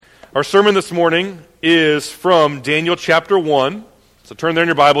Our sermon this morning is from Daniel chapter 1. So turn there in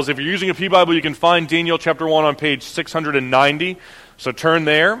your Bibles. If you're using a P Bible, you can find Daniel chapter 1 on page 690. So turn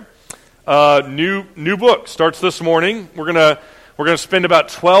there. New book starts this morning. We're gonna spend about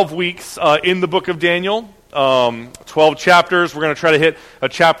 12 weeks in the book of Daniel. 12 chapters. We're going to try to hit a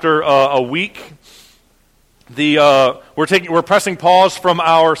chapter a week. We're pressing pause from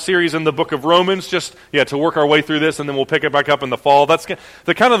our series in the book of Romans to work our way through this, and then we'll pick it back up in the fall. That's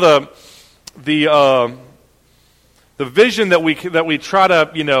the kind of the vision that we try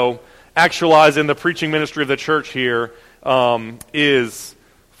to actualize in the preaching ministry of the church here is,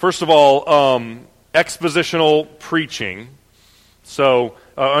 first of all, expositional preaching. So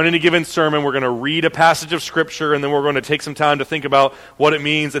on any given sermon, we're going to read a passage of Scripture, and then we're going to take some time to think about what it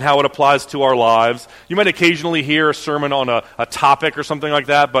means and how it applies to our lives. You might occasionally hear a sermon on a topic or something like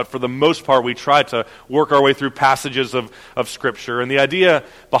that, but for the most part, we try to work our way through passages of Scripture. And the idea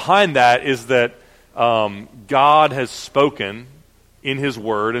behind that is that God has spoken in His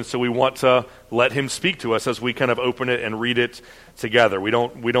Word, and so we want to let Him speak to us as we kind of open it and read it together. We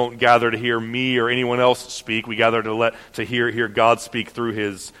don't gather to hear me or anyone else speak. We gather to hear God speak through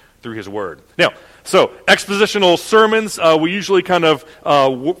His Word. Now, so expositional sermons, we usually kind of,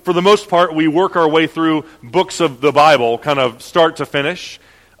 for the most part, we work our way through books of the Bible, kind of start to finish.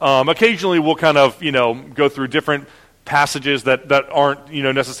 Occasionally, we'll kind of go through different passages that aren't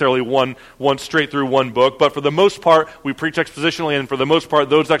necessarily one straight through one book, but for the most part we preach expositionally, and for the most part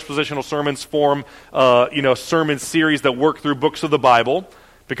those expositional sermons form sermon series that work through books of the Bible,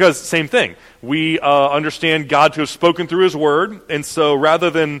 because same thing, we understand God to have spoken through His Word, and so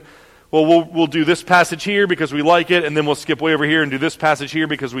rather than we'll do this passage here because we like it, and then we'll skip way over here and do this passage here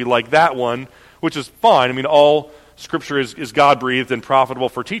because we like that one, which is fine. I mean, all Scripture is God-breathed and profitable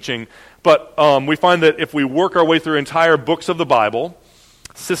for teaching, but we find that if we work our way through entire books of the Bible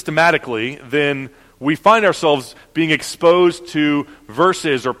systematically, then we find ourselves being exposed to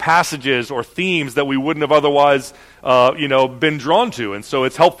verses or passages or themes that we wouldn't have otherwise been drawn to, and so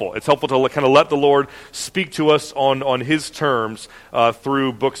it's helpful. It's helpful to kind of let the Lord speak to us on His terms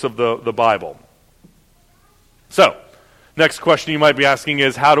through books of the Bible. So, next question you might be asking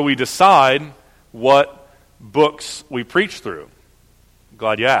is, how do we decide what books we preach through?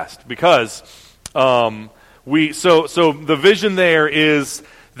 Glad you asked, because so the vision there is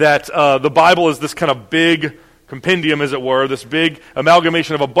that the Bible is this kind of big compendium, as it were, this big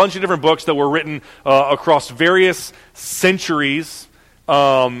amalgamation of a bunch of different books that were written across various centuries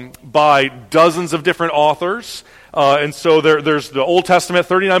by dozens of different authors. And so there's the Old Testament,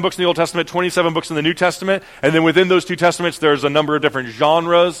 39 books in the Old Testament, 27 books in the New Testament, and then within those two testaments there's a number of different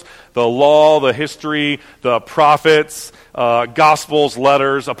genres: the law, the history, the prophets, gospels,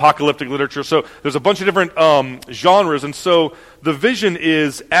 letters, apocalyptic literature. So there's a bunch of different genres, and so the vision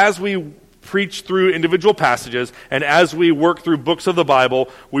is, as we preach through individual passages and as we work through books of the Bible,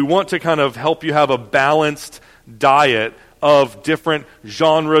 we want to kind of help you have a balanced diet of different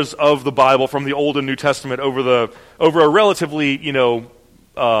genres of the Bible from the Old and New Testament over a relatively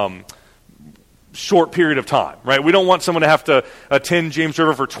short period of time, right? We don't want someone to have to attend James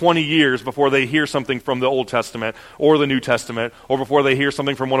River for 20 years before they hear something from the Old Testament or the New Testament, or before they hear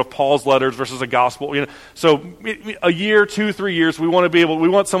something from one of Paul's letters versus a gospel. So a year, 2-3 years, we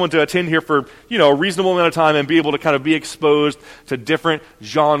want someone to attend here for a reasonable amount of time and be able to kind of be exposed to different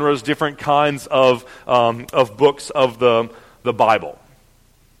genres, different kinds of books of the Bible.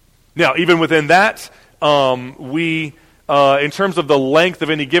 Now, even within that, we in terms of the length of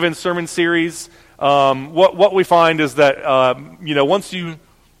any given sermon series, what we find is that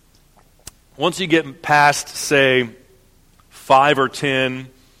once you get past, say, 5 or 10,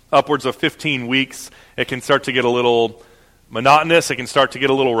 upwards of 15 weeks, it can start to get a little monotonous. It can start to get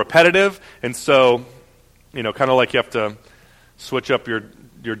a little repetitive, and so kind of like you have to switch up your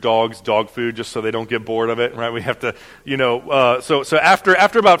dog's dog food just so they don't get bored of it, right? We have to, so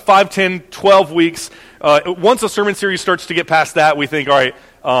after about 5, 10, 12 weeks, once a sermon series starts to get past that, we think, all right,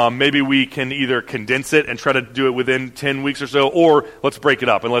 maybe we can either condense it and try to do it within 10 weeks or so, or let's break it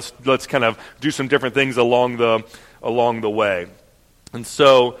up and let's kind of do some different things along the way. And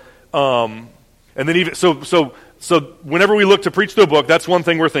so, and then even so whenever we look to preach through a book, that's one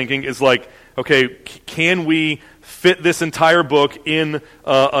thing we're thinking is like, okay, can we fit this entire book in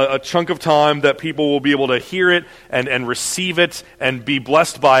a chunk of time that people will be able to hear it and receive it and be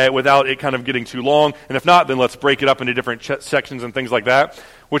blessed by it without it kind of getting too long? And if not, then let's break it up into different sections and things like that,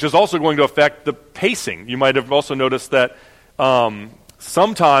 which is also going to affect the pacing. You might have also noticed that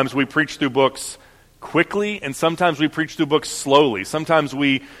sometimes we preach through books quickly, and sometimes we preach through books slowly. Sometimes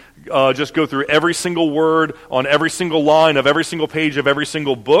we just go through every single word on every single line of every single page of every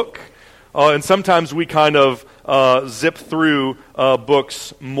single book. And sometimes we kind of zip through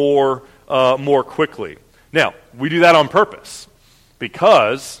books more quickly. Now, we do that on purpose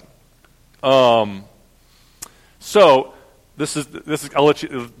because, so this is I'll let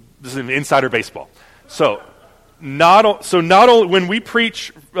you. This is an insider baseball. So not only when we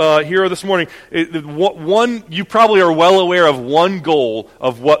preach here this morning, you probably are well aware of one goal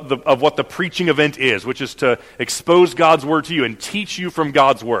of what the preaching event is, which is to expose God's word to you and teach you from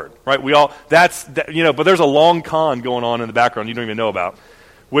God's word. Right? But there's a long con going on in the background you don't even know about,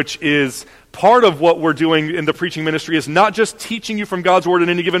 which is part of what we're doing in the preaching ministry is not just teaching you from God's word in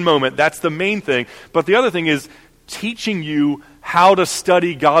any given moment. That's the main thing. But the other thing is teaching you how to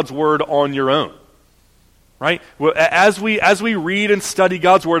study God's word on your own. Right? As we read and study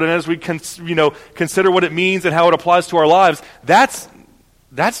God's word, and as we consider what it means and how it applies to our lives, that's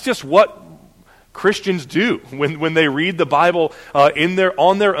just what Christians do when they read the Bible on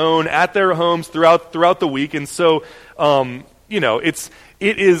their own at their homes throughout the week. And so it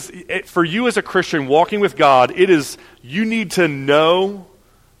is for you as a Christian walking with God. You need to know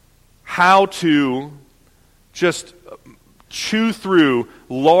how to just chew through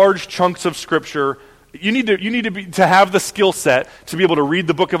large chunks of Scripture. You need to have the skill set to be able to read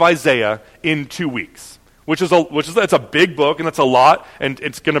the book of Isaiah in 2 weeks, which is that's a big book and that's a lot, and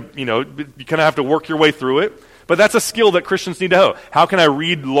it's gonna you kind of have to work your way through it. But that's a skill that Christians need to have. How can I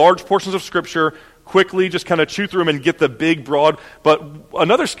read large portions of Scripture quickly, just kind of chew through them and get the big, broad? But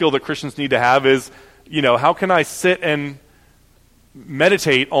another skill that Christians need to have is, how can I sit and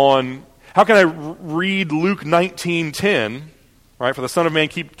meditate on? How can I read Luke 19:10, right? For the Son of Man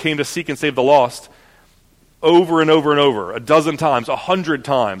came to seek and save the lost, over and over and over, 12 times, 100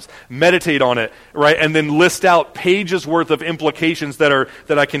 times, meditate on it, right? And then list out pages worth of implications that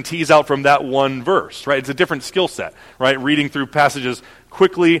I can tease out from that one verse, right? It's a different skill set, right? Reading through passages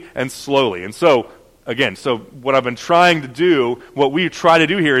quickly and slowly. And so, again, what I've been trying to do, what we try to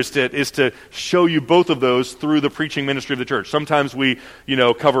do here is to show you both of those through the preaching ministry of the church. Sometimes we,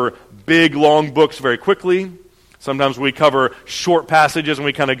 cover big, long books very quickly. Sometimes we cover short passages and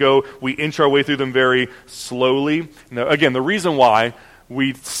we inch our way through them very slowly. Now, again, the reason why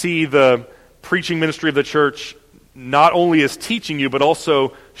we see the preaching ministry of the church not only as teaching you, but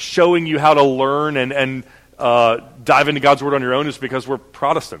also showing you how to learn and dive into God's word on your own is because we're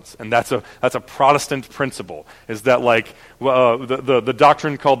Protestants, and that's a Protestant principle. Is that the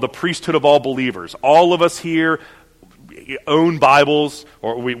doctrine called the priesthood of all believers? All of us here own Bibles,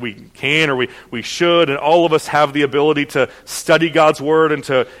 or we can, or we should, and all of us have the ability to study God's word and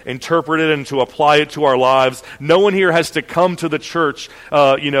to interpret it and to apply it to our lives. No one here has to come to the church,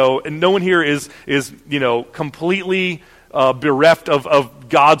 and no one here is completely bereft of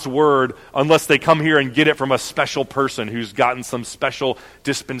God's word unless they come here and get it from a special person who's gotten some special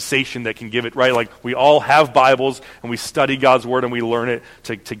dispensation that can give it, right? Like, we all have Bibles and we study God's word and we learn it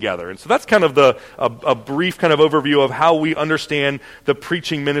together. And so that's kind of a brief kind of overview of how we understand the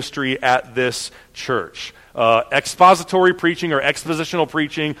preaching ministry at this church. Expository preaching or expositional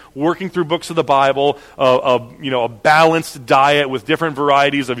preaching, working through books of the Bible, a balanced diet with different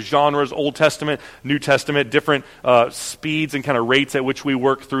varieties of genres, Old Testament, New Testament, different speeds and kind of rates at which we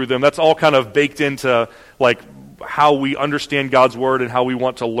work through them. That's all kind of baked into how we understand God's word and how we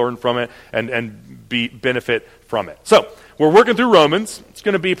want to learn from it and benefit from it. So, we're working through Romans. It's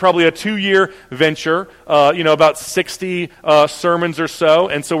going to be probably a 2-year venture, about 60 sermons or so.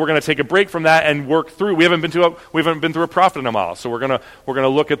 And so we're going to take a break from that and work through. We haven't been through a prophet in a while, so we're going to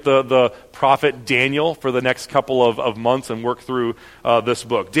look at the prophet Daniel for the next couple of months and work through this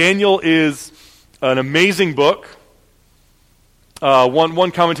book. Daniel is an amazing book.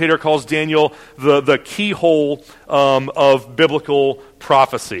 One commentator calls Daniel the keyhole of biblical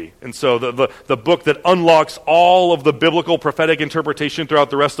prophecy. And so the book that unlocks all of the biblical prophetic interpretation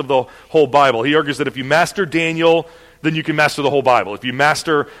throughout the rest of the whole Bible. He argues that if you master Daniel, then you can master the whole Bible. If you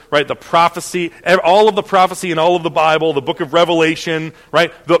master, right, the prophecy, all of the prophecy in all of the Bible, the book of Revelation,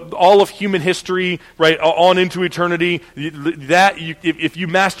 right, all of human history, right, on into eternity, if you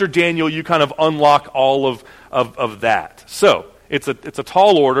master Daniel, you kind of unlock all of that. So, it's a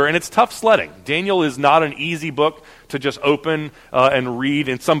tall order, and it's tough sledding. Daniel is not an easy book to just open and read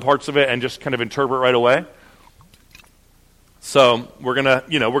in some parts of it and just kind of interpret right away. So we're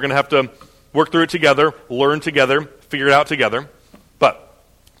gonna have to work through it together, learn together, figure it out together. But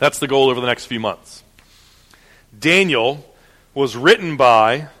that's the goal over the next few months. Daniel was written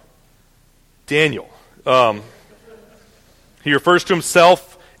by Daniel. He refers to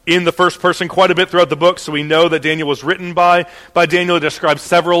himself in the first person quite a bit throughout the book, so we know that Daniel was written by Daniel. It describes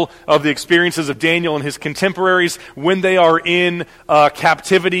several of the experiences of Daniel and his contemporaries when they are in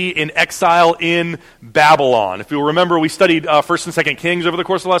captivity, in exile in Babylon. If you'll remember, we studied 1st and 2nd Kings over the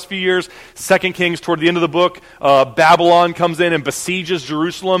course of the last few years. 2nd Kings, toward the end of the book, Babylon comes in and besieges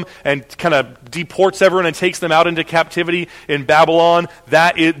Jerusalem and kind of deports everyone and takes them out into captivity in Babylon.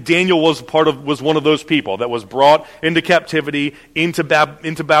 Daniel was one of those people that was brought into captivity, into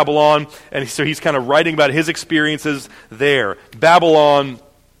Babylon, and so he's kind of writing about his experiences there. Babylon,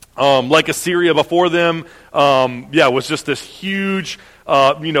 like Assyria before them, was just this huge,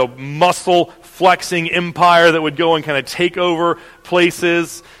 muscle flexing empire that would go and kind of take over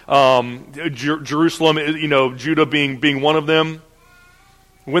places. Jerusalem, Judah being one of them.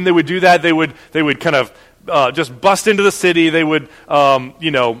 When they would do that, they would kind of just bust into the city. They would,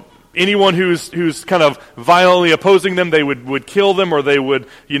 anyone who's kind of violently opposing them, they would kill them, or they would,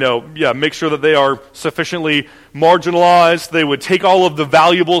 make sure that they are sufficiently marginalized. They would take all of the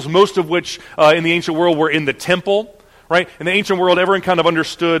valuables, most of which in the ancient world were in the temple, right? In the ancient world, everyone kind of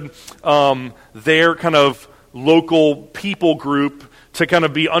understood their kind of local people group to kind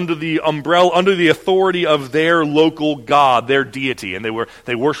of be under the umbrella, under the authority of their local god, their deity, and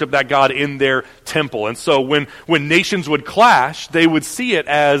they worshiped that god in their temple. And so when nations would clash, they would see it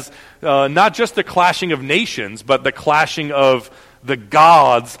as not just the clashing of nations, but the clashing of the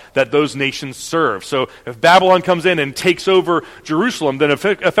gods that those nations serve. So if Babylon comes in and takes over Jerusalem, then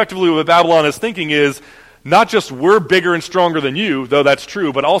effectively what Babylon is thinking is, not just we're bigger and stronger than you, though that's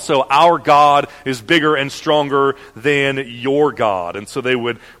true, but also our God is bigger and stronger than your God. And so they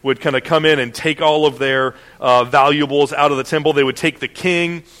would kind of come in and take all of their valuables out of the temple. They would take the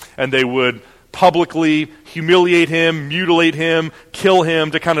king and they would publicly humiliate him, mutilate him, kill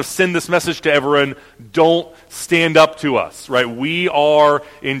him, to kind of send this message to everyone: don't stand up to us, right? We are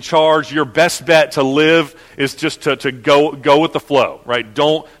in charge. Your best bet to live is just to go with the flow, right?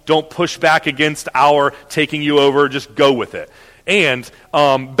 Don't push back against our taking you over. Just go with it. And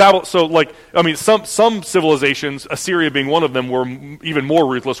some civilizations, Assyria being one of them, were even more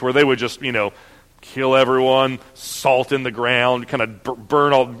ruthless, where they would just, kill everyone, salt in the ground, kind of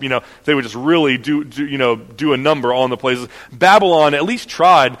burn all, they would just really do a number on the places. Babylon at least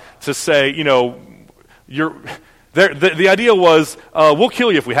tried to say, the idea was, we'll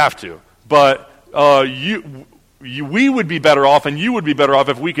kill you if we have to, but we would be better off, and you would be better off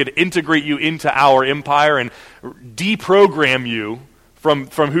if we could integrate you into our empire and deprogram you from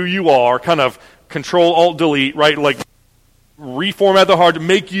who you are, kind of Control Alt Delete, right? Like reformat the hard to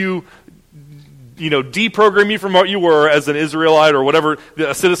make you, deprogram you from what you were as an Israelite or whatever,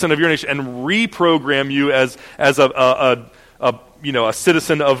 a citizen of your nation, and reprogram you as a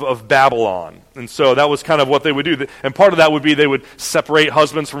citizen of Babylon. And so that was kind of what they would do. And part of that would be they would separate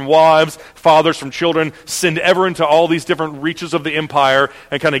husbands from wives, fathers from children, send everyone to all these different reaches of the empire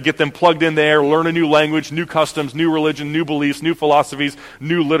and kind of get them plugged in there, learn a new language, new customs, new religion, new beliefs, new philosophies,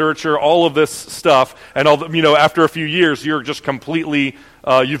 new literature, all of this stuff. And after a few years, you're just completely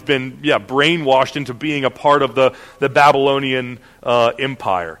you've been brainwashed into being a part of the Babylonian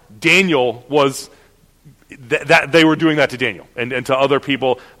empire. Daniel was that they were doing that to Daniel and to other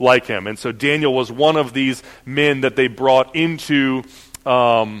people like him. And so Daniel was one of these men that they brought into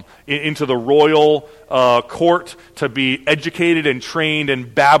the royal court to be educated and trained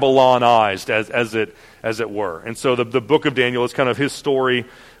and Babylonized, as it were. And so the book of Daniel is kind of his story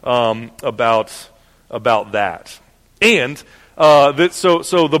about that. And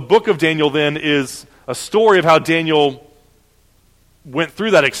so the book of Daniel then is a story of how Daniel went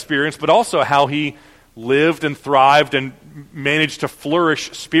through that experience, but also how he lived and thrived and managed to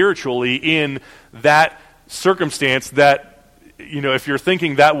flourish spiritually in that circumstance that, if you're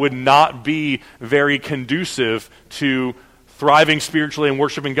thinking that would not be very conducive to thriving spiritually and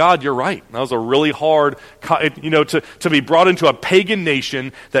worshiping God, you're right. That was a really hard, to be brought into a pagan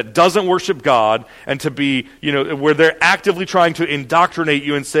nation that doesn't worship God, and to be, where they're actively trying to indoctrinate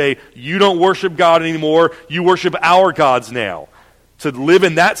you and say, you don't worship God anymore, you worship our gods now. To live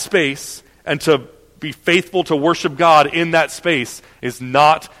in that space and to be faithful to worship God in that space is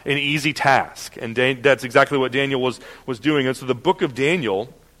not an easy task. And that's exactly what Daniel was doing. And so the book of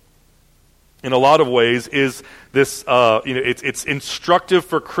Daniel, in a lot of ways, is this, it's instructive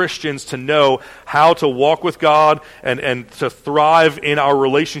for Christians to know how to walk with God and to thrive in our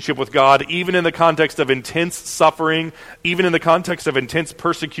relationship with God, even in the context of intense suffering, even in the context of intense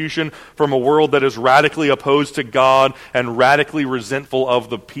persecution from a world that is radically opposed to God and radically resentful of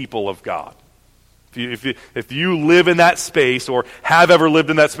the people of God. If you live in that space, or have ever lived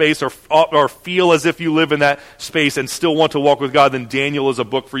in that space, or feel as if you live in that space and still want to walk with God, then Daniel is a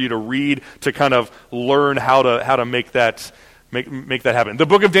book for you to read to kind of learn how to make that happen. The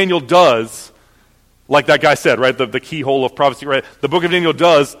book of Daniel does, like that guy said, right, the keyhole of prophecy, right? The book of Daniel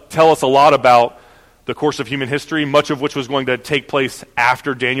does tell us a lot about the course of human history, much of which was going to take place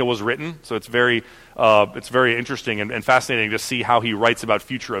after Daniel was written. So it's very interesting and fascinating to see how he writes about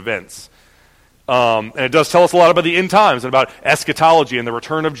future events. And it does tell us a lot about the end times and about eschatology and the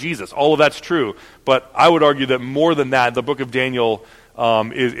return of Jesus. All of that's true. But I would argue that more than that, the book of Daniel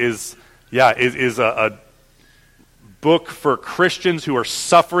is a book for Christians who are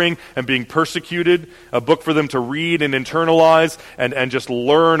suffering and being persecuted, a book for them to read and internalize and just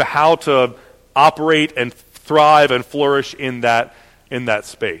learn how to operate and thrive and flourish in that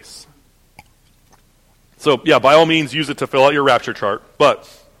space. So, yeah, by all means, use it to fill out your rapture chart. But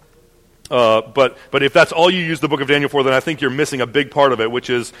if that's all you use the book of Daniel for, then I think you're missing a big part of it, which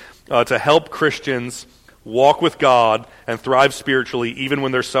is to help Christians walk with God and thrive spiritually, even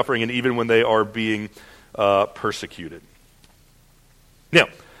when they're suffering and even when they are being persecuted. Now,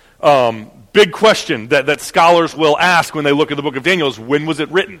 big question that scholars will ask when they look at the book of Daniel is, when was it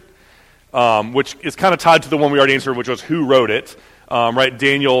written? Which is kind of tied to the one we already answered, which was who wrote it. Right,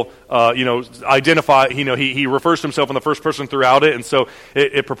 Daniel, he refers to himself in the first person throughout it, and so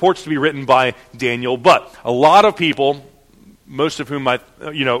it purports to be written by Daniel. But a lot of people, most of whom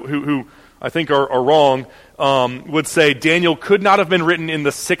who I think are wrong, would say Daniel could not have been written in the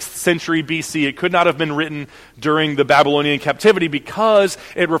 6th century BC. It could not have been written during the Babylonian captivity because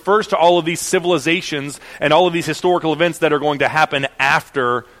it refers to all of these civilizations and all of these historical events that are going to happen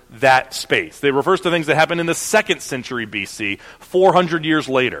after that space. It refers to things that happened in the 2nd century BC, 400 years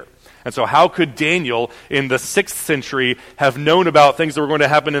later. And so how could Daniel in the 6th century have known about things that were going to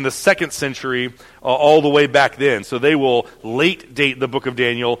happen in the 2nd century all the way back then? So they will late date the book of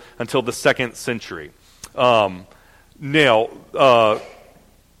Daniel until the 2nd century. It's kind of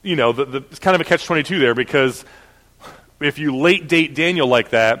a catch-22 there, because if you late date Daniel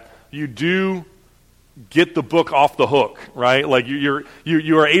like that, you do get the book off the hook, right? Like you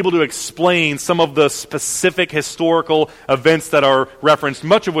are able to explain some of the specific historical events that are referenced,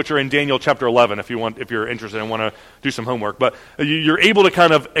 much of which are in Daniel chapter 11, if you're interested and want to do some homework. But you're able to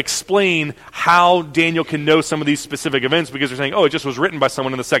kind of explain how Daniel can know some of these specific events, because you're saying, oh, it just was written by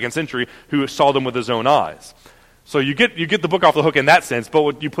someone in the 2nd century who saw them with his own eyes. So you get the book off the hook in that sense, but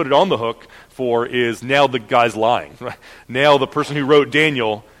what you put it on the hook for is now the guy's lying. Right? Now the person who wrote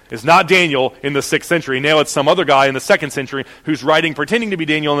Daniel is not Daniel in the 6th century. Now it's some other guy in the 2nd century who's writing, pretending to be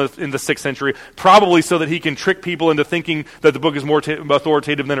Daniel in the 6th century, probably so that he can trick people into thinking that the book is more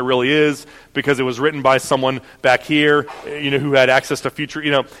authoritative than it really is, because it was written by someone back here, who had access to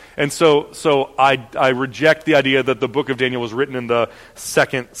future, And so I reject the idea that the book of Daniel was written in the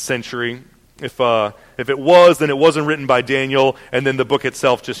 2nd century. If it was, then it wasn't written by Daniel, and then the book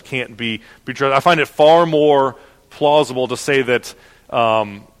itself just can't be trusted. I find it far more plausible to say that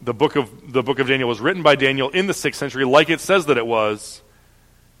the book of Daniel was written by Daniel in the 6th century, like it says that it was,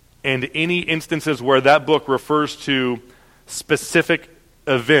 and any instances where that book refers to specific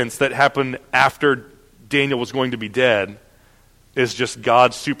events that happened after Daniel was going to be dead is just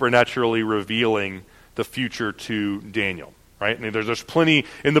God supernaturally revealing the future to Daniel. Right? And there's plenty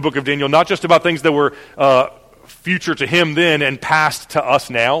in the book of Daniel, not just about things that were future to him then and past to us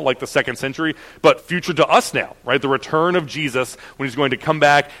now, like the 2nd century, but future to us now, right? The return of Jesus, when he's going to come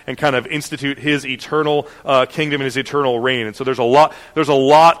back and kind of institute his eternal kingdom and his eternal reign. And so there's a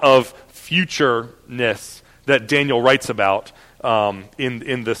lot of futureness that Daniel writes about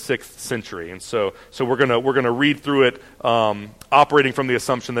in the 6th century. And so we're gonna read through it, operating from the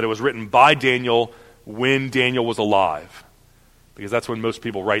assumption that it was written by Daniel when Daniel was alive, because that's when most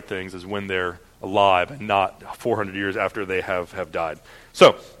people write things, is when they're alive and not 400 years after they have died.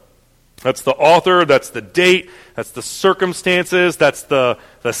 So that's the author, that's the date, that's the circumstances, that's the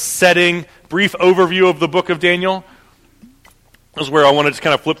setting, brief overview of the book of Daniel. This is where I want to just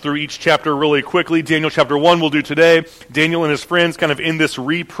kind of flip through each chapter really quickly. Daniel chapter 1 we'll do today. Daniel and his friends kind of in this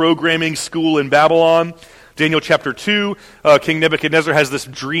reprogramming school in Babylon. Daniel chapter 2, King Nebuchadnezzar has this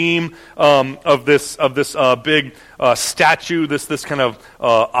dream of this big statue, this kind of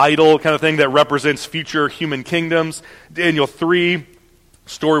idol kind of thing that represents future human kingdoms. Daniel 3,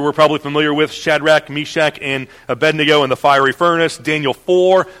 story we're probably familiar with, Shadrach, Meshach, and Abednego in the fiery furnace. Daniel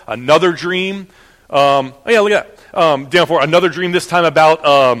 4, another dream. Look at that. Daniel 4, another dream, this time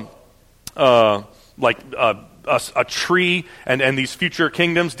about a tree and these future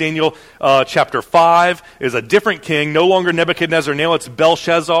kingdoms. Daniel chapter 5 is a different king, no longer Nebuchadnezzar, now it's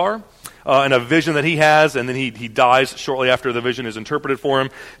Belshazzar. and a vision that he has, and then he dies shortly after the vision is interpreted for him.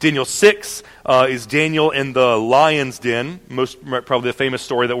 Daniel 6 is Daniel in the lion's den, probably the famous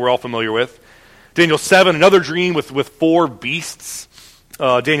story that we're all familiar with. Daniel 7, another dream with 4 beasts.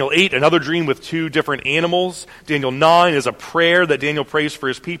 Daniel 8, another dream with 2 different animals. Daniel 9 is a prayer that Daniel prays for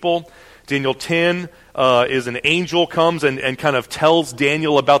his people. Daniel 10 is an angel comes and kind of tells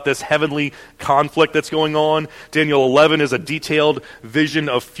Daniel about this heavenly conflict that's going on. Daniel 11 is a detailed vision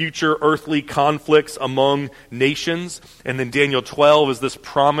of future earthly conflicts among nations. And then Daniel 12 is this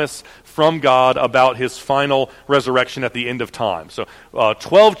promise from God about his final resurrection at the end of time. So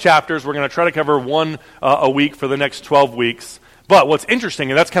 12 chapters. We're going to try to cover one a week for the next 12 weeks. But what's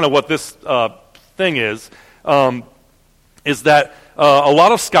interesting, and that's kind of what this thing is that a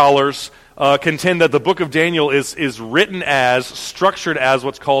lot of scholars contend that the book of Daniel is written as, structured as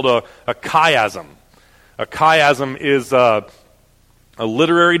what's called a chiasm. A chiasm is a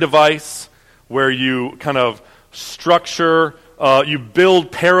literary device where you kind of structure, you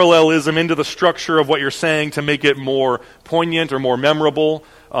build parallelism into the structure of what you're saying to make it more poignant or more memorable,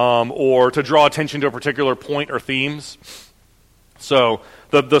 or to draw attention to a particular point or themes. So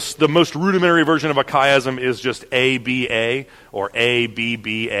the most rudimentary version of a chiasm is just ABA or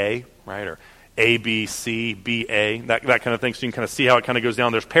ABBA, right? Or ABCBA, that kind of thing. So you can kind of see how it kind of goes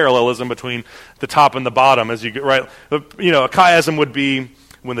down. There's parallelism between the top and the bottom as you get, right? You know, a chiasm would be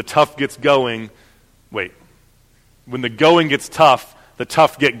when the tough gets going. When the going gets tough, the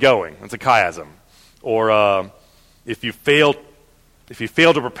tough get going. That's a chiasm. Or if you fail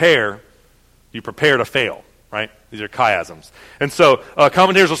to prepare, you prepare to fail. Right? These are chiasms. And so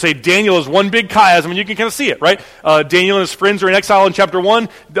commentators will say Daniel is one big chiasm, and you can kind of see it, right? Daniel and his friends are in exile in chapter 1.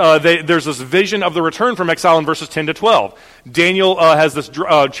 There's this vision of the return from exile in verses 10 to 12. Daniel has this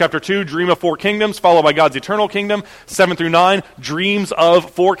chapter 2, dream of 4 kingdoms, followed by God's eternal kingdom. 7 through 9, dreams of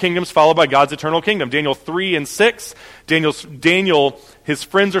 4 kingdoms, followed by God's eternal kingdom. Daniel 3 and 6, Daniel, his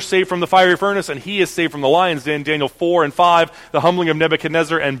friends are saved from the fiery furnace, and he is saved from the lion's den. Daniel 4 and 5, the humbling of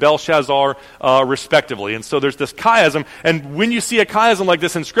Nebuchadnezzar and Belshazzar, respectively. And so there's this chiasm, and when you see a chiasm like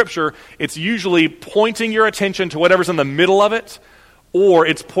this in Scripture, it's usually pointing your attention to whatever's in the middle of it, or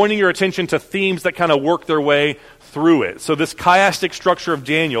it's pointing your attention to themes that kind of work their way through it. So this chiastic structure of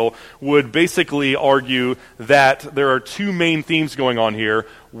Daniel would basically argue that there are 2 main themes going on here.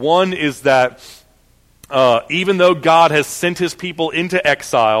 One is that even though God has sent his people into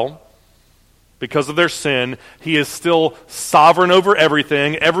exile because of their sin, he is still sovereign over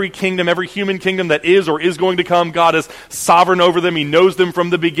everything. Every kingdom, every human kingdom that is or is going to come, God is sovereign over them. He knows them from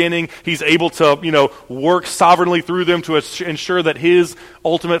the beginning. He's able to, work sovereignly through them to ensure that his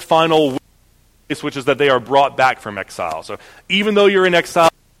ultimate final wish, which is that they are brought back from exile. So even though you're in exile,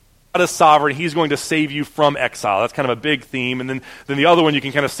 God is sovereign. He's going to save you from exile. That's kind of a big theme. And then the other one you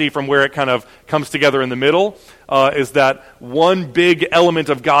can kind of see from where it kind of comes together in the middle is that one big element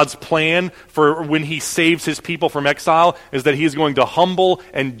of God's plan for when he saves his people from exile is that he is going to humble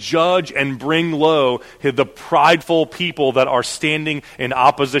and judge and bring low the prideful people that are standing in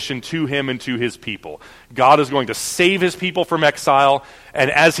opposition to him and to his people. God is going to save his people from exile,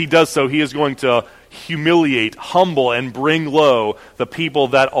 and as he does so, he is going to humiliate, humble, and bring low the people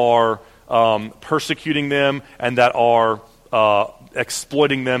that are persecuting them and that are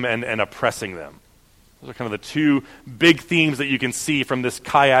exploiting them and oppressing them. Those are kind of the 2 big themes that you can see from this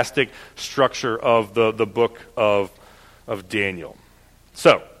chiastic structure of the book of Daniel.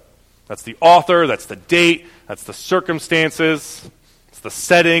 So, that's the author, that's the date, that's the circumstances, that's the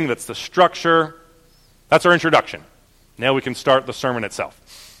setting, that's the structure. That's our introduction. Now we can start the sermon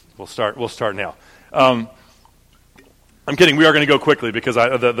itself. We'll start now. I'm kidding. We are going to go quickly because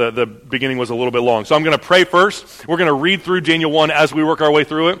the beginning was a little bit long. So I'm going to pray first. We're going to read through Daniel 1 as we work our way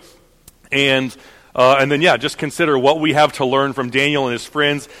through it. And then, just consider what we have to learn from Daniel and his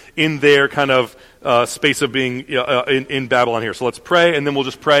friends in their kind of space of being in Babylon here. So let's pray, and then we'll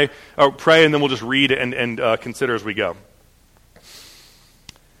just pray, and then we'll just read and consider as we go.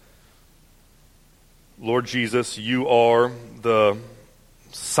 Lord Jesus, you are the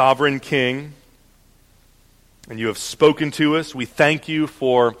sovereign King, and you have spoken to us. We thank you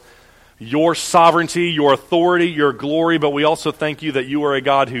for your sovereignty, your authority, your glory, but we also thank you that you are a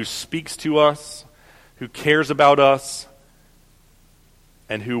God who speaks to us, who cares about us,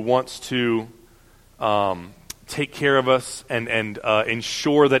 and who wants to take care of us and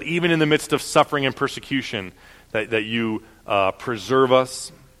ensure that even in the midst of suffering and persecution, that you preserve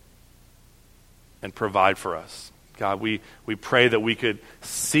us and provide for us. God, we pray that we could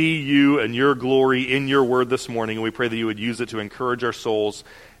see you and your glory in your word this morning, and we pray that you would use it to encourage our souls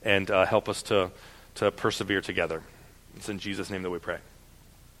and help us to persevere together. It's in Jesus' name that we pray.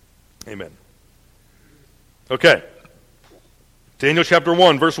 Amen. Okay. Daniel chapter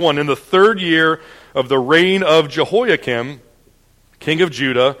 1, verse 1. In the 3rd year of the reign of Jehoiakim, king of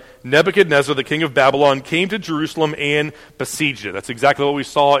Judah, Nebuchadnezzar, the king of Babylon, came to Jerusalem and besieged it. That's exactly what we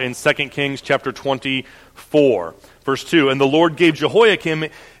saw in 2 Kings chapter 24. Verse 2, and the Lord gave Jehoiakim,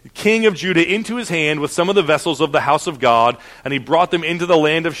 king of Judah, into his hand with some of the vessels of the house of God, and he brought them into the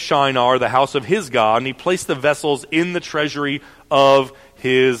land of Shinar, the house of his God, and he placed the vessels in the treasury of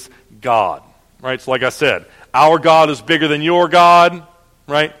his God. Right, so like I said, our God is bigger than your God,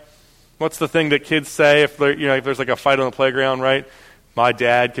 right? What's the thing that kids say if there's like a fight on the playground, right? My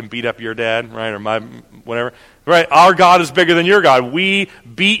dad can beat up your dad, right? Or my whatever. Right? Our God is bigger than your God. We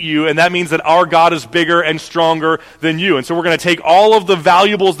beat you, and that means that our God is bigger and stronger than you. And so we're going to take all of the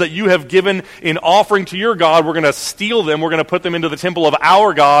valuables that you have given in offering to your God, we're going to steal them, we're going to put them into the temple of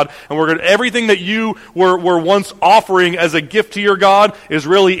our God, and everything that you were once offering as a gift to your God is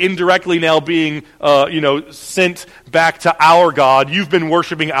really indirectly now being sent back to our God. You've been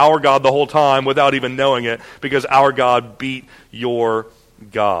worshiping our God the whole time without even knowing it, because our God beat your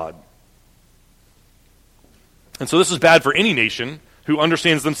God. And so this is bad for any nation who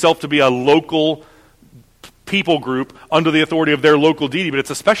understands themselves to be a local people group under the authority of their local deity, but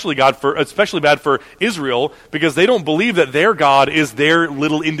it's especially bad for Israel, because they don't believe that their God is their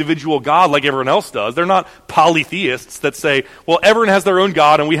little individual God like everyone else does. They're not polytheists that say, well, everyone has their own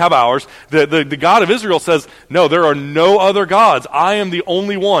God and we have ours. The God of Israel says, no, there are no other gods. I am the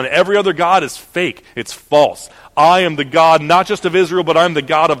only one. Every other God is fake. It's false. I am the God not just of Israel, but I'm the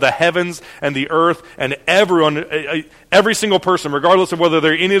God of the heavens and the earth, and everyone, every single person, regardless of whether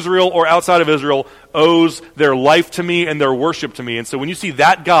they're in Israel or outside of Israel, owes their life to me and their worship to me. And so when you see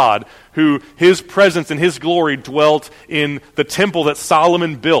that God, who his presence and his glory dwelt in the temple that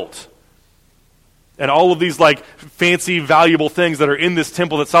Solomon built, and all of these like fancy, valuable things that are in this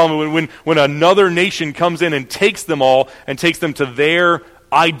temple that Solomon, when another nation comes in and takes them all and takes them to their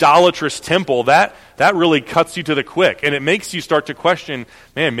idolatrous temple, that really cuts you to the quick, and it makes you start to question,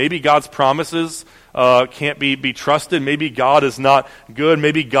 man, maybe God's promises can't be trusted. Maybe God is not good.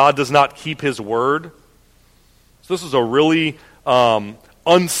 Maybe God does not keep his word. So this is a really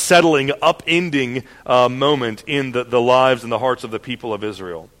unsettling, upending moment in the lives and the hearts of the people of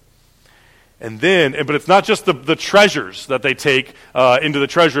Israel. But it's not just the treasures that they take into the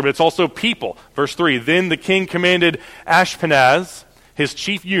treasury, but it's also people. Verse 3, then the king commanded Ashpenaz, his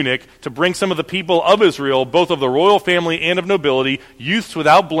chief eunuch, to bring some of the people of Israel, both of the royal family and of nobility, youths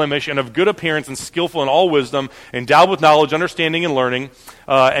without blemish and of good appearance and skillful in all wisdom, endowed with knowledge, understanding, and learning,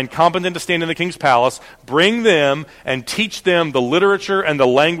 and competent to stand in the king's palace. Bring them and teach them the literature and the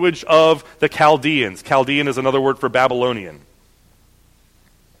language of the Chaldeans. Chaldean is another word for Babylonian.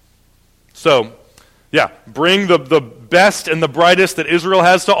 So, bring the best and the brightest that Israel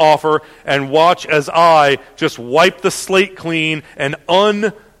has to offer, and watch as I just wipe the slate clean and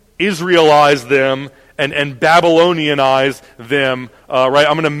un-Israelize them and Babylonianize them. Right?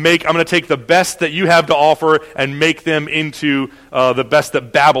 I'm going to take the best that you have to offer and make them into the best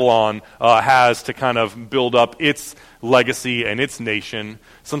that Babylon has to kind of build up its legacy and its nation.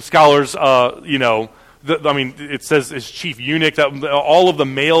 Some scholars, it says his chief eunuch, that all of the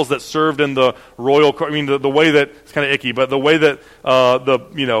males that served in the royal court, the way that, it's kind of icky, but the way that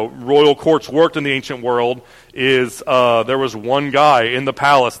royal courts worked in the ancient world is there was one guy in the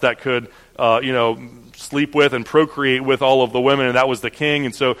palace that could, sleep with and procreate with all of the women, and that was the king.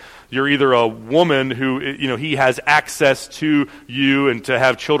 And so you're either a woman who, he has access to you and to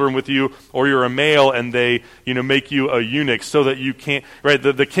have children with you, or you're a male and they, make you a eunuch so that you can't, right?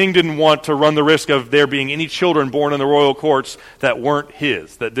 The king didn't want to run the risk of there being any children born in the royal courts that weren't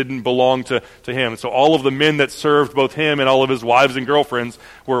his, that didn't belong to him. So all of the men that served both him and all of his wives and girlfriends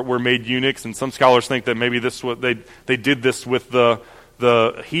were made eunuchs, and some scholars think that maybe they did this with the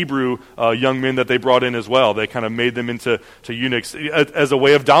Hebrew young men that they brought in as well. They kind of made them into eunuchs as a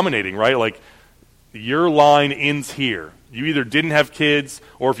way of dominating, right? Like, your line ends here. You either didn't have kids,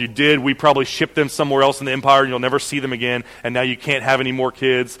 or if you did, we probably shipped them somewhere else in the empire and you'll never see them again, and now you can't have any more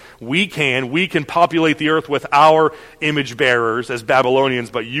kids. We can populate the earth with our image bearers as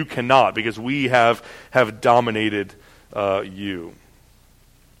Babylonians, but you cannot, because we have dominated you.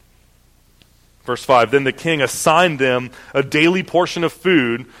 Verse 5, then the king assigned them a daily portion of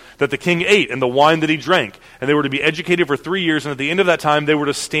food that the king ate and the wine that he drank. And they were to be educated for 3 years, and at the end of that time they were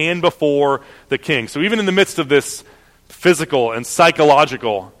to stand before the king. So even in the midst of this physical and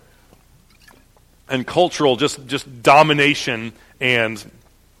psychological and cultural just domination and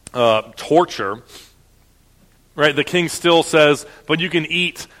torture, right? The king still says, but you can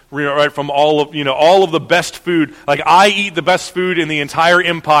eat, right, from all of the best food. Like, I eat the best food in the entire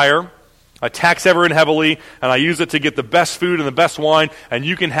empire. I tax everyone heavily, and I use it to get the best food and the best wine, and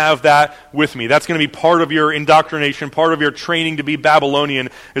you can have that with me. That's going to be part of your indoctrination, part of your training to be Babylonian,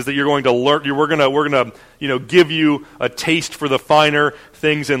 is that you're going to learn. We're going to give you a taste for the finer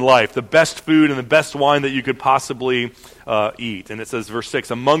things in life, the best food and the best wine that you could possibly eat. And it says, verse 6,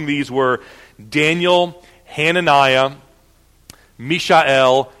 among these were Daniel, Hananiah,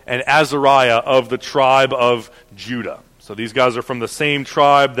 Mishael, and Azariah of the tribe of Judah. So these guys are from the same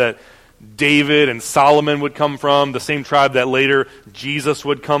tribe that David and Solomon would come from, the same tribe that later Jesus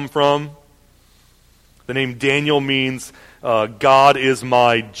would come from. The name Daniel means God is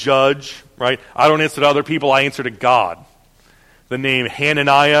my judge, right? I don't answer to other people, I answer to God. The name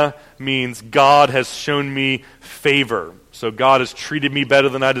Hananiah means God has shown me favor. So God has treated me better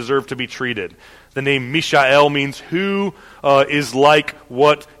than I deserve to be treated. The name Mishael means who is like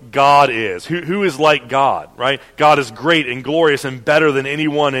what God is. Who is like God, right? God is great and glorious and better than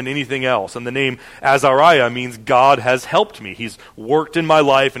anyone and anything else. And the name Azariah means God has helped me. He's worked in my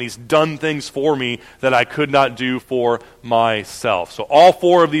life and he's done things for me that I could not do for myself. So all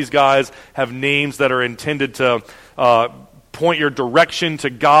four of these guys have names that are intended to point your direction to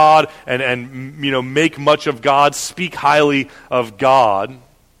God and make much of God, speak highly of God.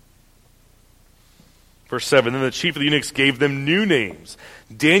 Verse 7, then the chief of the eunuchs gave them new names.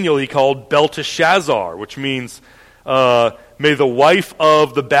 Daniel he called Belteshazzar, which means, may the wife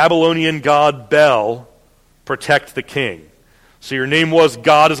of the Babylonian god Bel protect the king. So your name was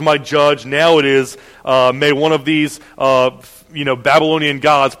God is my judge. Now it is, may one of these Babylonian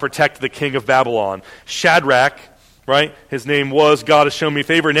gods protect the king of Babylon. Shadrach, right? His name was God has shown me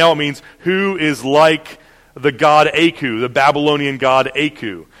favor. Now it means who is like the god Aku, the Babylonian god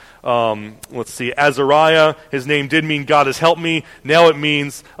Aku. Let's see, Azariah, his name did mean God has helped me. Now it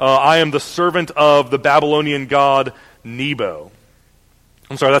means I am the servant of the Babylonian god Nebo.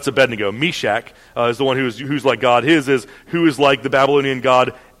 I'm sorry, that's Abednego. Meshach is the one who's like God. His is who is like the Babylonian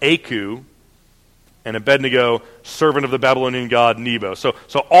god Aku. And Abednego, servant of the Babylonian god Nebo. So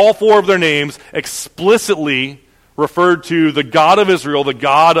all four of their names explicitly referred to the God of Israel, the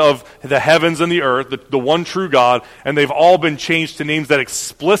God of the heavens and the earth, the one true God, and they've all been changed to names that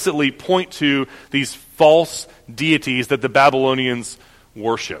explicitly point to these false deities that the Babylonians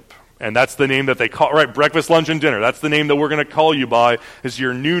worship. And that's the name that they call, right, breakfast, lunch, and dinner. That's the name that we're going to call you by, is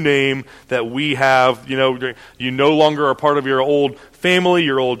your new name that we have. You no longer are part of your old family,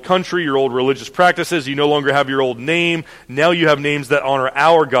 your old country, your old religious practices. You no longer have your old name. Now you have names that honor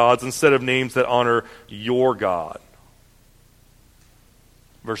our gods instead of names that honor your God.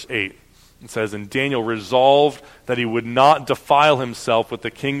 Verse 8, it says, and Daniel resolved that he would not defile himself with the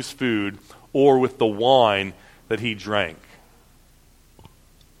king's food or with the wine that he drank.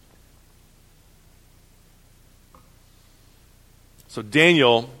 So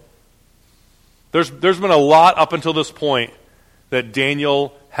Daniel, there's been a lot up until this point that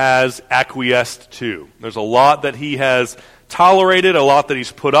Daniel has acquiesced to. There's a lot that he has tolerated, a lot that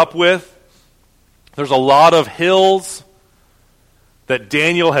he's put up with. There's a lot of hills that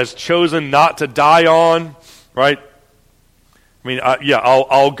Daniel has chosen not to die on, right? I mean,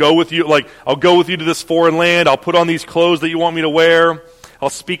 I'll go with you. Like, I'll go with you to this foreign land. I'll put on these clothes that you want me to wear. I'll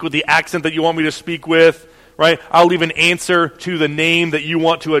speak with the accent that you want me to speak with. Right? I'll even answer to the name that you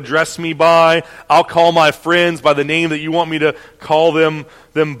want to address me by. I'll call my friends by the name that you want me to call them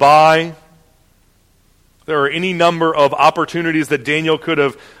by. There are any number of opportunities that Daniel could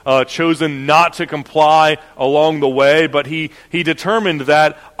have chosen not to comply along the way, but he determined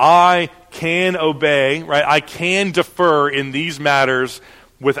that I can obey, right? I can defer in these matters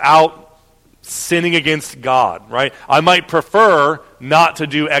without sinning against God, right? I might prefer not to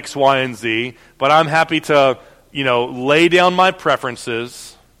do X, Y, and Z, but I'm happy to, lay down my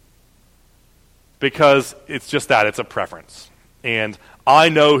preferences because it's just that, it's a preference. And I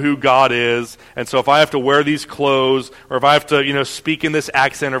know who God is, and so if I have to wear these clothes, or if I have to, speak in this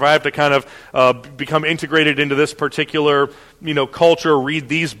accent, or if I have to kind of become integrated into this particular, culture, read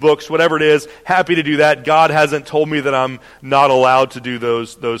these books, whatever it is, happy to do that. God hasn't told me that I'm not allowed to do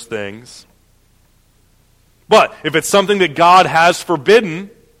those things. But if it's something that God has forbidden,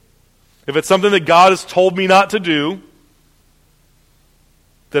 if it's something that God has told me not to do,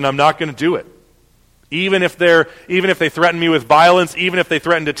 then I'm not going to do it. Even if they threaten me with violence, even if they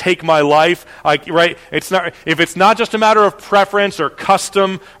threaten to take my life, right? If it's not just a matter of preference or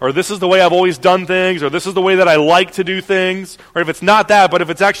custom, or this is the way I've always done things, or this is the way that I like to do things, or if it's not that, but if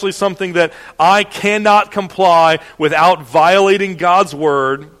it's actually something that I cannot comply without violating God's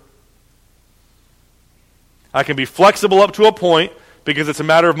word, I can be flexible up to a point because it's a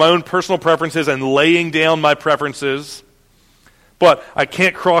matter of my own personal preferences and laying down my preferences. But I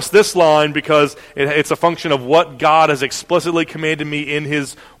can't cross this line because it's a function of what God has explicitly commanded me in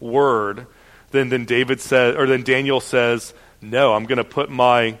his word. Then Daniel says, no, I'm going to put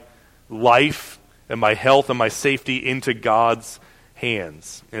my life and my health and my safety into God's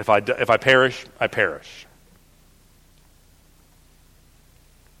hands. And if I perish, I perish.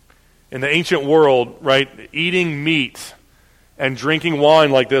 In the ancient world, right, eating meat and drinking wine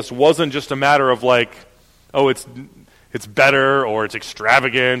like this wasn't just a matter of like, oh, it's better or it's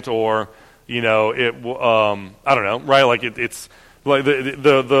extravagant or, I don't know, right? Like it's like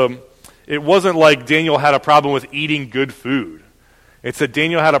it wasn't like Daniel had a problem with eating good food. It's that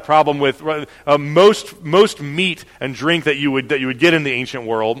Daniel had a problem with most meat and drink that you would get in the ancient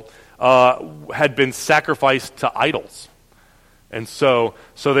world had been sacrificed to idols. And so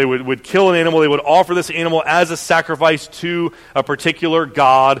they would kill an animal, they would offer this animal as a sacrifice to a particular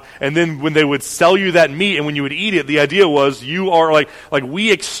god, and then when they would sell you that meat and when you would eat it, the idea was you are like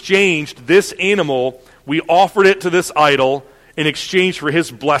we exchanged this animal, we offered it to this idol in exchange for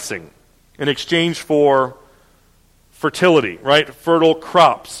his blessing, in exchange for fertility, right? Fertile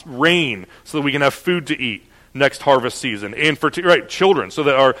crops, rain, so that we can have food to eat next harvest season, and for children, so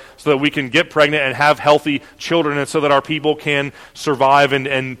that we can get pregnant and have healthy children, and so that our people can survive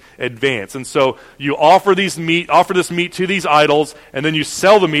and advance. And so you offer this meat to these idols, and then you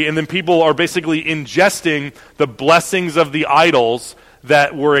sell the meat, and then people are basically ingesting the blessings of the idols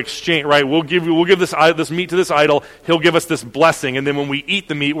that were exchanged. Right? We'll give this meat to this idol. He'll give us this blessing, and then when we eat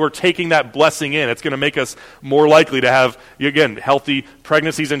the meat, we're taking that blessing in. It's going to make us more likely to have, again, healthy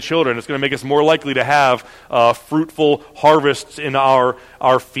pregnancies and children. It's going to make us more likely to have fruitful harvests in our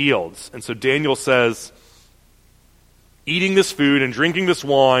fields. And so Daniel says, eating this food and drinking this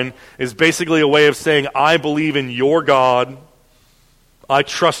wine is basically a way of saying, I believe in your God. I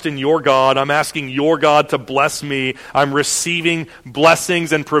trust in your God. I'm asking your God to bless me. I'm receiving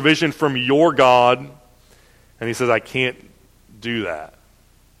blessings and provision from your God. And he says, I can't do that.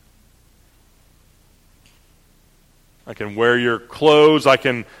 I can wear your clothes. I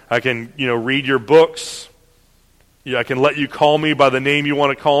can read your books. Yeah, I can let you call me by the name you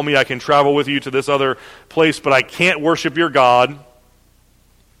want to call me. I can travel with you to this other place, but I can't worship your God.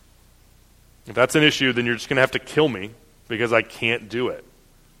 If that's an issue, then you're just going to have to kill me, because I can't do it.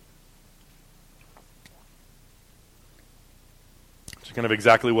 It's kind of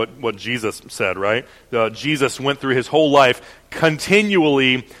exactly what Jesus said, right? Jesus went through his whole life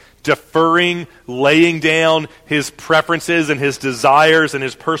continually deferring, laying down his preferences and his desires and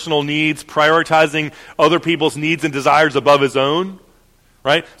his personal needs, prioritizing other people's needs and desires above his own,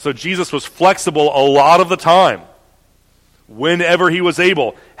 right? So Jesus was flexible a lot of the time, whenever he was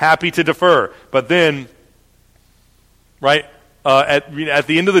able, happy to defer. But then, right, at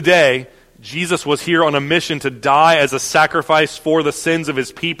the end of the day, Jesus was here on a mission to die as a sacrifice for the sins of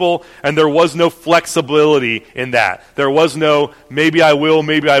his people, and there was no flexibility in that. There was no, maybe I will,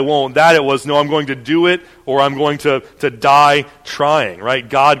 maybe I won't. That it was, no, I'm going to do it, or I'm going to die trying, right?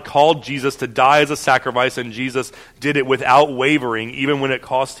 God called Jesus to die as a sacrifice, and Jesus did it without wavering, even when it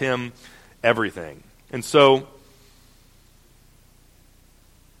cost him everything. And so,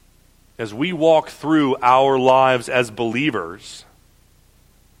 as we walk through our lives as believers,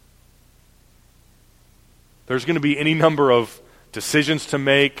 there's going to be any number of decisions to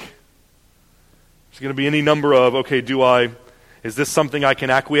make. There's going to be any number of, is this something I can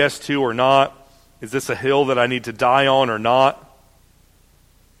acquiesce to or not? Is this a hill that I need to die on or not?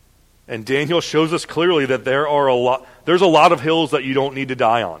 And Daniel shows us clearly that there's a lot of hills that you don't need to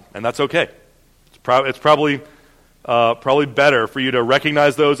die on, and that's okay. It's probably better for you to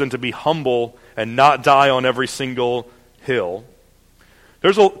recognize those and to be humble and not die on every single hill.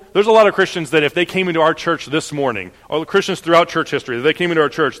 There's a lot of Christians that if they came into our church this morning, or Christians throughout church history, if they came into our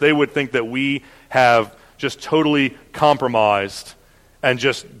church, they would think that we have just totally compromised and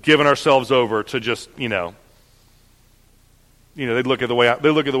just given ourselves over to just, they'd look at the way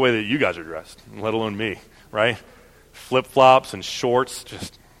that you guys are dressed, let alone me, right? Flip-flops and shorts,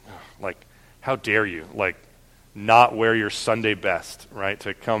 just like, how dare you, not wear your Sunday best, right?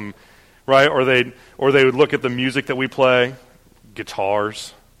 To come, right? Or they would look at the music that we play.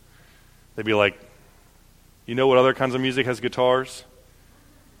 Guitars. They'd be like, you know what other kinds of music has guitars?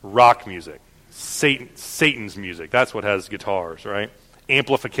 Rock music. Satan's music. That's what has guitars, right?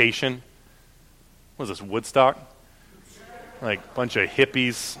 Amplification. What is this, Woodstock? Like a bunch of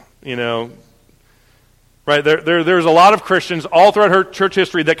hippies, Right? right? There's a lot of Christians all throughout her church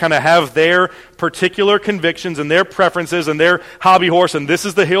history that kind of have their particular convictions and their preferences and their hobby horse, and this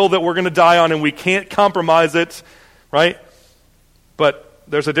is the hill that we're going to die on, and we can't compromise it, right? But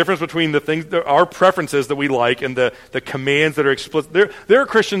there's a difference between the things, our preferences that we like, and the commands that are explicit. There are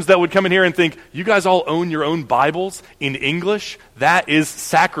Christians that would come in here and think, you guys all own your own Bibles in English? That is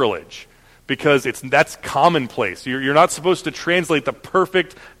sacrilege, because that's commonplace. You're not supposed to translate the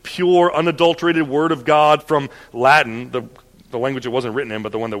perfect, pure, unadulterated Word of God from Latin, the language it wasn't written in,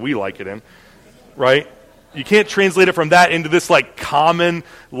 but the one that we like it in, right? You can't translate it from that into this like common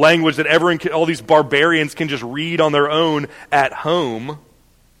language that all these barbarians can just read on their own at home.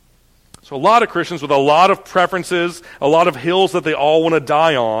 So a lot of Christians with a lot of preferences, a lot of hills that they all want to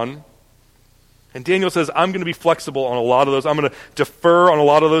die on. And Daniel says, I'm going to be flexible on a lot of those. I'm going to defer on a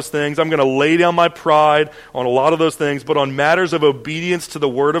lot of those things. I'm going to lay down my pride on a lot of those things. But on matters of obedience to the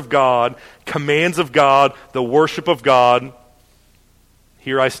Word of God, commands of God, the worship of God,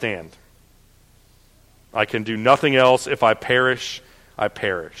 here I stand. I can do nothing else. If I perish, I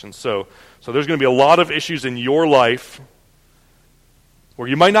perish. And so there's going to be a lot of issues in your life where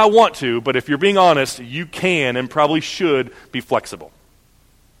you might not want to, but if you're being honest, you can and probably should be flexible.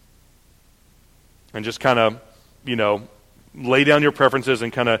 And just kind of, lay down your preferences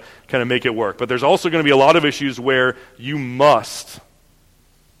and kind of make it work. But there's also going to be a lot of issues where you don't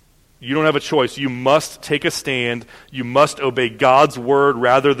have a choice. You must take a stand. You must obey God's word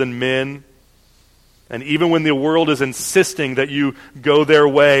rather than men. And even when the world is insisting that you go their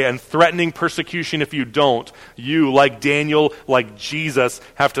way and threatening persecution if you don't, you, like Daniel, like Jesus,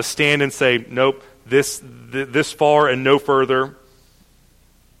 have to stand and say, nope, this far and no further.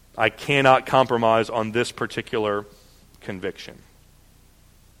 I cannot compromise on this particular conviction.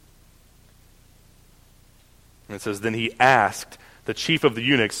 And it says, then he asked the chief of the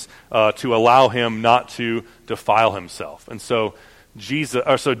eunuchs to allow him not to defile himself. And so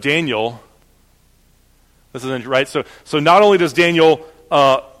Daniel, this is right. So not only does Daniel,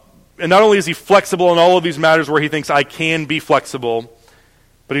 and not only is he flexible in all of these matters where he thinks I can be flexible,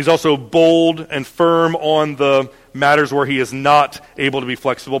 but he's also bold and firm on the matters where he is not able to be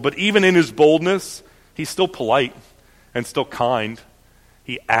flexible. But even in his boldness, he's still polite and still kind.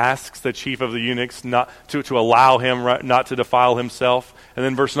 He asks the chief of the eunuchs not to allow him not to defile himself. And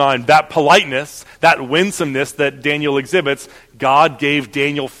then verse 9, that politeness, that winsomeness that Daniel exhibits, God gave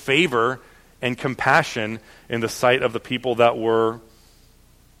Daniel favor and compassion in the sight of the people that were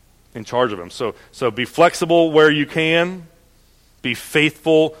in charge of him. So be flexible where you can. Be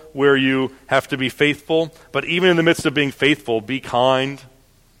faithful where you have to be faithful. But even in the midst of being faithful, be kind.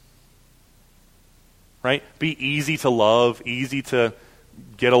 Right? Be easy to love, easy to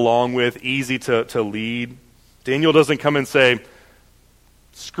get along with, easy to lead. Daniel doesn't come and say,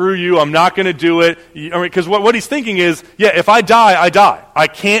 screw you, I'm not going to do it. Because what he's thinking is, yeah, if I die, I die. I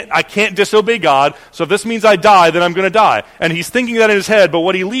can't disobey God, so if this means I die, then I'm going to die. And he's thinking that in his head, but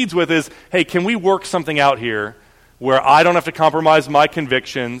what he leads with is, hey, can we work something out here where I don't have to compromise my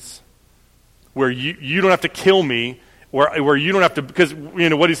convictions, where you don't have to kill me, where you don't have to, because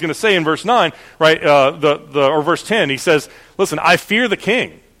what he's going to say in verse 9, right, or verse 10, he says, listen, I fear the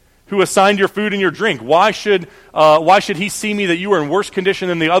king who assigned your food and your drink. Why should he see me that you are in worse condition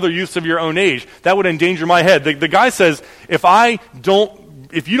than the other youths of your own age? That would endanger my head. The guy says, if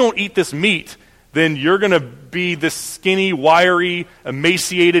you don't eat this meat, then you're going to be this skinny, wiry,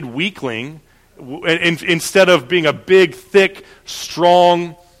 emaciated weakling, instead of being a big, thick,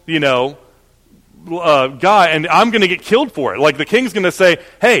 strong, guy, and I'm going to get killed for it. Like the king's going to say,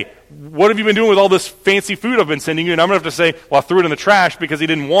 hey, what have you been doing with all this fancy food I've been sending you? And I'm going to have to say, well, I threw it in the trash because he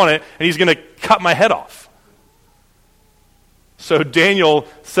didn't want it, and he's going to cut my head off. So Daniel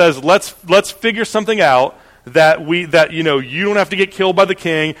says, let's figure something out that you don't have to get killed by the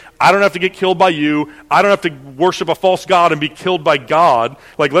king. I don't have to get killed by you. I don't have to worship a false god and be killed by God.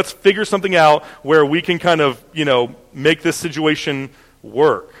 Like, let's figure something out where we can kind of, make this situation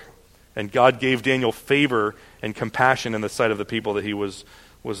work. And God gave Daniel favor and compassion in the sight of the people that he was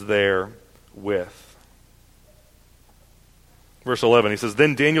there with. Verse 11, he says,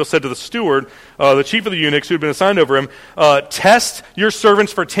 then Daniel said to the steward, the chief of the eunuchs who had been assigned over him, test your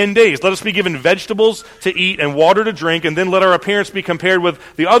servants for 10 days. Let us be given vegetables to eat and water to drink, and then let our appearance be compared with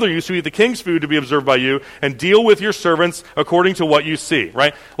the other youths who eat the king's food to be observed by you, and deal with your servants according to what you see.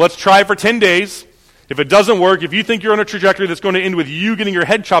 Right? Let's try for 10 days. If it doesn't work, if you think you're on a trajectory that's going to end with you getting your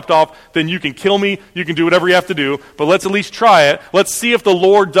head chopped off, then you can kill me, you can do whatever you have to do, but let's at least try it. Let's see if the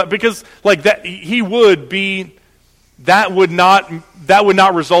Lord does, because like that, that would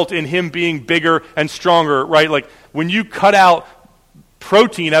not result in him being bigger and stronger, right? Like when you cut out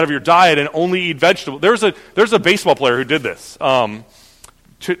protein out of your diet and only eat vegetables. There's a baseball player who did this. 20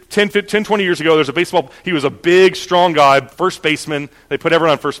 years ago, he was a big, strong guy, first baseman. They put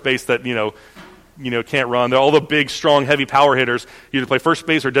everyone on first base that, can't run. They're all the big, strong, heavy power hitters. You either play first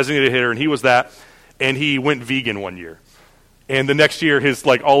base or designated hitter, and he was that. And he went vegan one year. And the next year,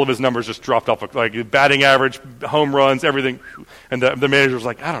 all of his numbers just dropped off, like batting average, home runs, everything. And the manager was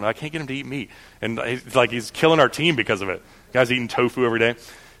like, I don't know, I can't get him to eat meat. And he's killing our team because of it. The guy's eating tofu every day.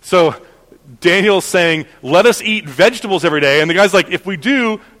 So Daniel's saying, let us eat vegetables every day. And the guy's like, if we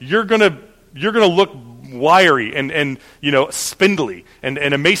do, you're gonna look wiry and spindly and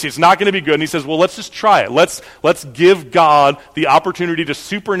emaciated. It's not going to be good. And he says, well, let's just try it. Let's give God the opportunity to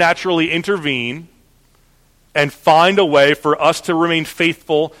supernaturally intervene and find a way for us to remain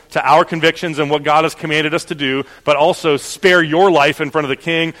faithful to our convictions and what God has commanded us to do, but also spare your life in front of the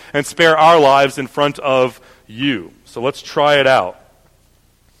king and spare our lives in front of you. So let's try it out.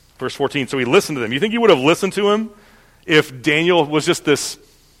 Verse 14, so he listened to them. You think he would have listened to him if Daniel was just this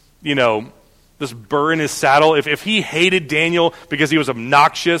burr in his saddle? If he hated Daniel because he was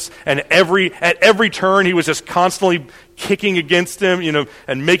obnoxious and at every turn he was just constantly kicking against him,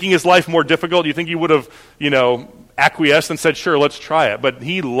 and making his life more difficult, you think he would have, acquiesced and said, sure, let's try it? But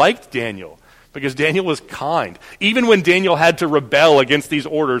he liked Daniel because Daniel was kind. Even when Daniel had to rebel against these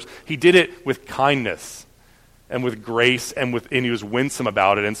orders, he did it with kindness and with grace, and he was winsome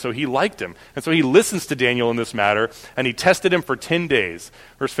about it, and so he liked him. And so he listens to Daniel in this matter, and he tested him for 10 days.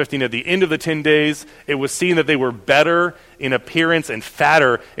 Verse 15, at the end of the 10 days, it was seen that they were better in appearance and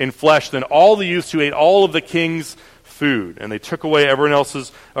fatter in flesh than all the youths who ate all of the king's food. And they took away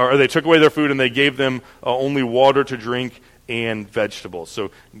they took away their food, and they gave them only water to drink and vegetables.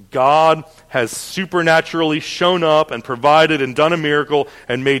 So God has supernaturally shown up and provided and done a miracle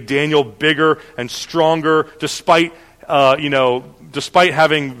and made Daniel bigger and stronger despite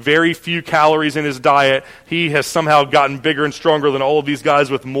having very few calories in his diet. He has somehow gotten bigger and stronger than all of these guys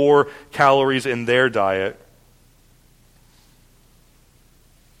with more calories in their diet.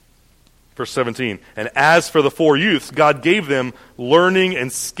 Verse 17, and as for the 4 youths, God gave them learning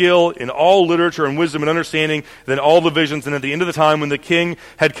and skill in all literature and wisdom and understanding, then all the visions. And at the end of the time, when the king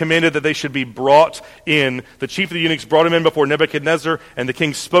had commanded that they should be brought in, the chief of the eunuchs brought him in before Nebuchadnezzar, and the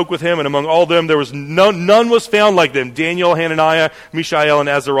king spoke with him, and among all them there was none was found like them, Daniel, Hananiah, Mishael, and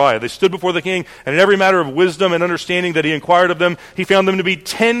Azariah. They stood before the king, and in every matter of wisdom and understanding that he inquired of them, he found them to be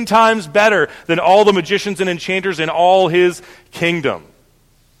 10 times better than all the magicians and enchanters in all his kingdom.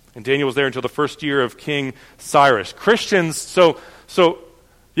 And Daniel was there until the first year of King Cyrus. Christians, so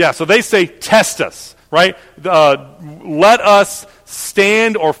they say, test us, right? Let us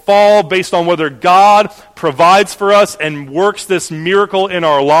stand or fall based on whether God provides for us and works this miracle in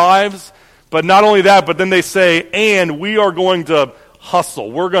our lives. But not only that, but then they say, and we are going to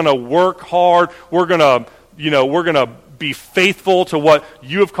hustle. We're going to work hard. We're going to be faithful to what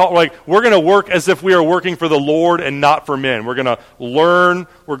you have called. Like, we're going to work as if we are working for the Lord and not for men. We're going to learn.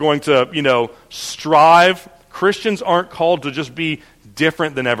 We're going to, strive. Christians aren't called to just be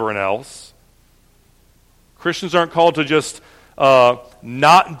different than everyone else. Christians aren't called to just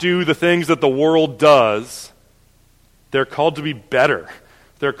not do the things that the world does. They're called to be better.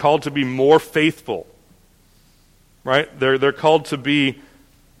 They're called to be more faithful. Right? They're called to be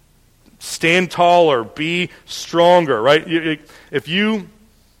stand taller, be stronger, right? If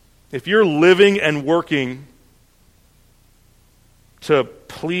you're living and working to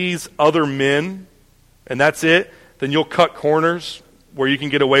please other men, and that's it, then you'll cut corners where you can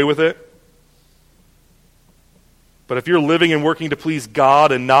get away with it. But if you're living and working to please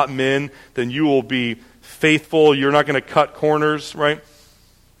God and not men, then you will be faithful. You're not going to cut corners, right?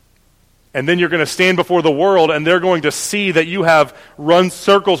 And then you're going to stand before the world, and they're going to see that you have run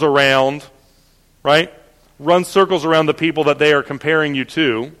circles around, right? Run circles around the people that they are comparing you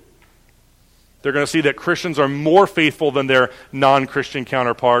to. They're going to see that Christians are more faithful than their non-Christian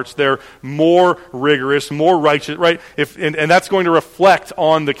counterparts. They're more rigorous, more righteous, right? And that's going to reflect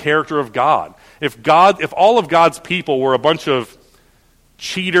on the character of God. If all of God's people were a bunch of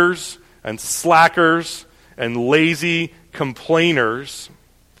cheaters and slackers and lazy complainers,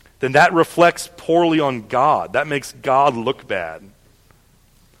 then that reflects poorly on God. That makes God look bad.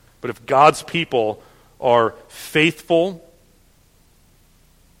 But if God's people are faithful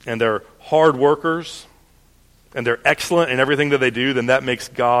and they're hard workers and they're excellent in everything that they do, then that makes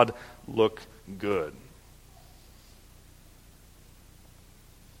God look good.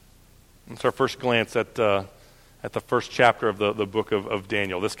 That's our first glance at the first chapter of the book of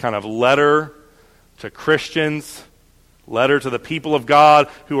Daniel. This kind of letter to Christians, letter to the people of God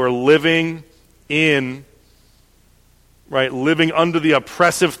who are living in right? Living under the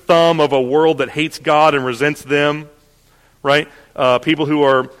oppressive thumb of a world that hates God and resents them, right? People who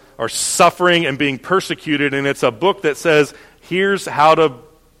are suffering and being persecuted, and it's a book that says, here's how to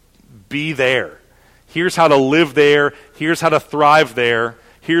be there. Here's how to live there. Here's how to thrive there.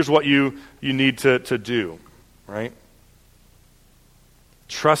 Here's what you need to do, right?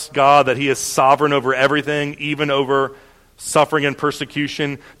 Trust God that he is sovereign over everything, even over suffering and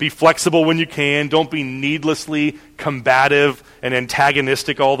persecution. Be flexible when you can. Don't be needlessly combative and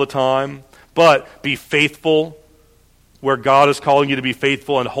antagonistic all the time. But be faithful where God is calling you to be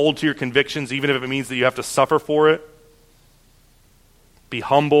faithful, and hold to your convictions, even if it means that you have to suffer for it. Be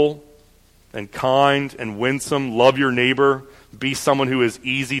humble and kind and winsome. Love your neighbor. Be someone who is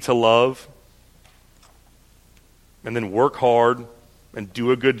easy to love. And then work hard and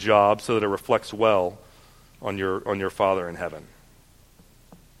do a good job so that it reflects well on your Father in heaven.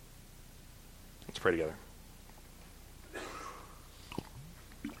 Let's pray together.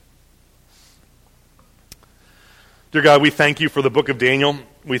 Dear God, we thank you for the book of Daniel.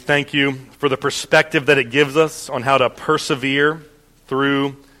 We thank you for the perspective that it gives us on how to persevere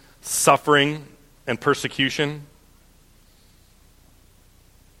through suffering and persecution.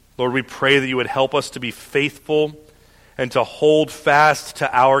 Lord, we pray that you would help us to be faithful and to hold fast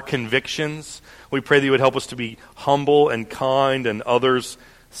to our convictions. We pray that you would help us to be humble and kind and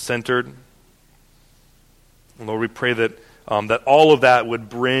others-centered. And Lord, we pray that that all of that would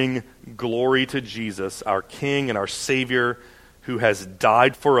bring glory to Jesus, our King and our Savior, who has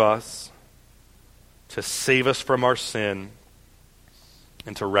died for us to save us from our sin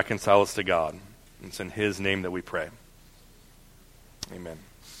and to reconcile us to God. It's in his name that we pray. Amen.